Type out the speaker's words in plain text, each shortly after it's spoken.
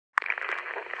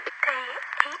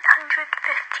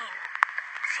815.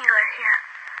 Cieler here.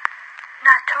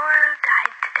 Natoro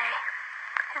died today.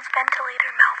 His ventilator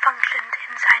malfunctioned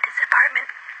inside his apartment.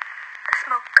 The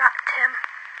smoke got to him.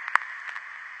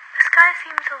 The sky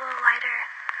seems a little lighter,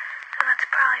 so that's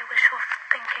probably wishful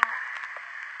thinking.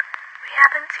 We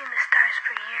haven't seen the stars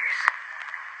for years.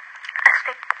 A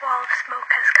thick wall of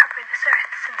smoke has covered this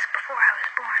earth since before I was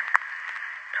born.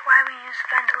 That's why we use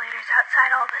ventilators outside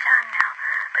all the time now,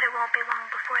 but it won't be long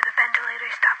before the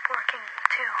ventilators stop working,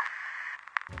 too.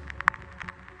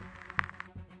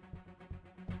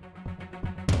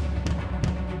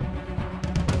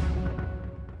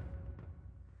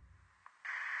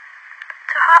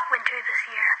 It's a hot winter this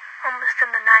year, almost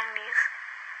in the 90s.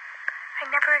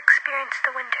 I never experienced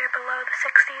a winter below the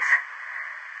 60s.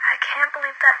 I can't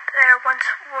believe that there once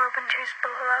were winters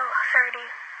below 30.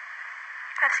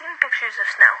 I've seen pictures of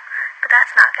snow, but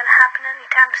that's not going to happen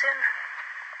anytime soon.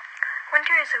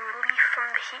 Winter is a relief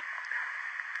from the heat.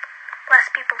 Less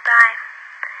people die.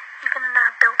 Even in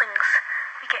our buildings,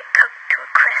 we get cooked to a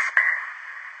crisp.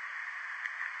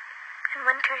 In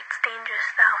winter, it's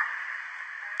dangerous, though.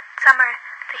 Summer,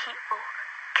 the heat will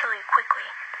kill you quickly.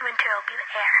 In winter, it'll be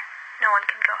the air. No one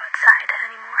can go outside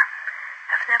anymore.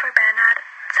 I've never been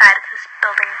outside of this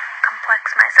building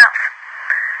complex myself.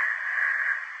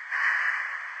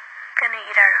 Gonna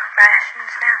eat our rations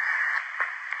now.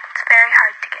 It's very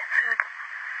hard to get food.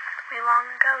 We long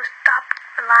ago stopped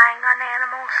relying on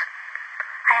animals.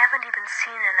 I haven't even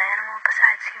seen an animal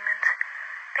besides humans.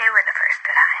 They were the first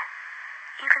to die.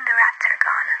 Even the rats are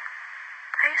gone.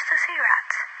 I used to see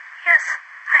rats. Yes,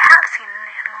 I have seen an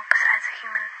animal besides a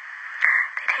human.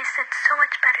 They tasted so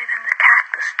much better than the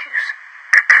cactus juice.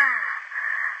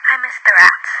 I miss the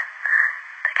rats.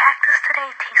 The cactus today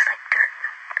tastes like dirt.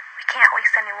 We can't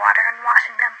waste any water on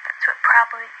washing them, so it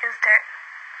probably is dirt.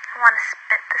 I want to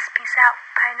spit this piece out,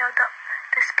 but I know that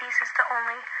this piece is the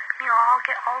only meal I'll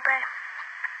get all day.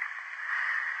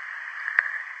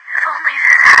 If only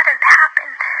this hadn't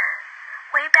happened.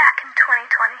 Way back in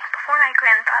 2020, before my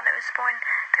grandfather was born,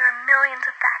 there were millions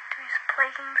of factories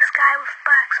plaguing the sky with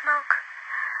black smoke.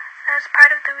 That was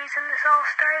part of the reason this all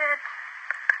started.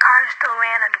 The cars still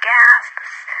ran on gas, the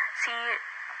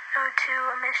CO2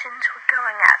 emissions were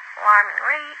going at an alarming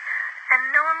rate,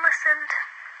 and no one listened.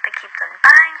 They kept on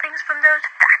buying things from those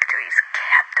factories,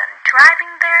 kept on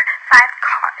driving their 5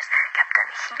 cars, kept on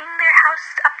heating their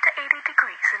houses up to 80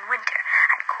 degrees in winter,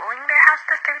 and cooling their house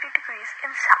to 30 degrees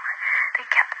in summer. They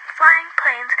kept on flying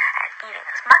planes and eating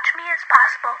as much meat as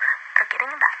possible, forgetting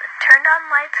about the turned-on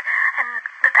lights, and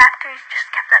the factories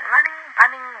just kept on running.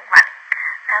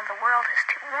 Now the world is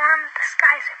too warm, the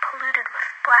skies are polluted with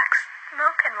black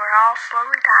smoke, and we're all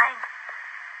slowly dying.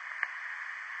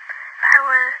 If I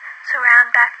was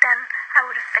around back then, I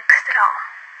would have fixed it all.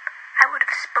 I would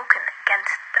have spoken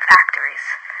against the factories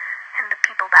and the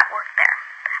people that work there.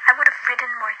 I would have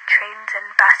ridden more trains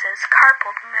and buses,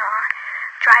 carpooled more,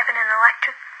 driven an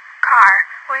electric car,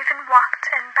 or even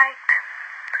walked and biked.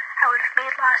 I would have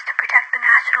made laws to protect the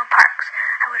national parks.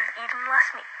 I would have eaten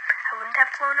less meat. I wouldn't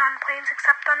have flown on planes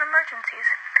except on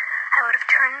emergencies. I would have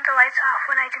turned the lights off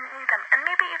when I didn't need them, and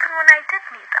maybe even when I did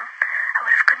need them. I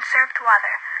would have conserved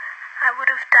water. I would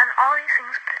have done all these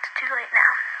things, but it's too late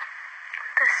now.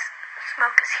 This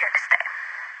smoke is here to stay.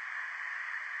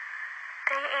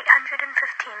 Day 815,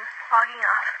 logging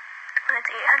off. When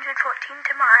it's 814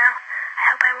 tomorrow, I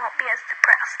hope I won't be as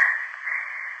depressed.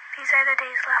 These are the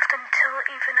days left until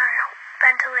even our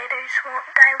ventilators won't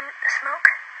dilute the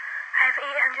smoke. I have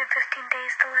 815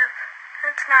 days to live,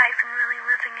 and it's not even really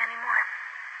living anymore.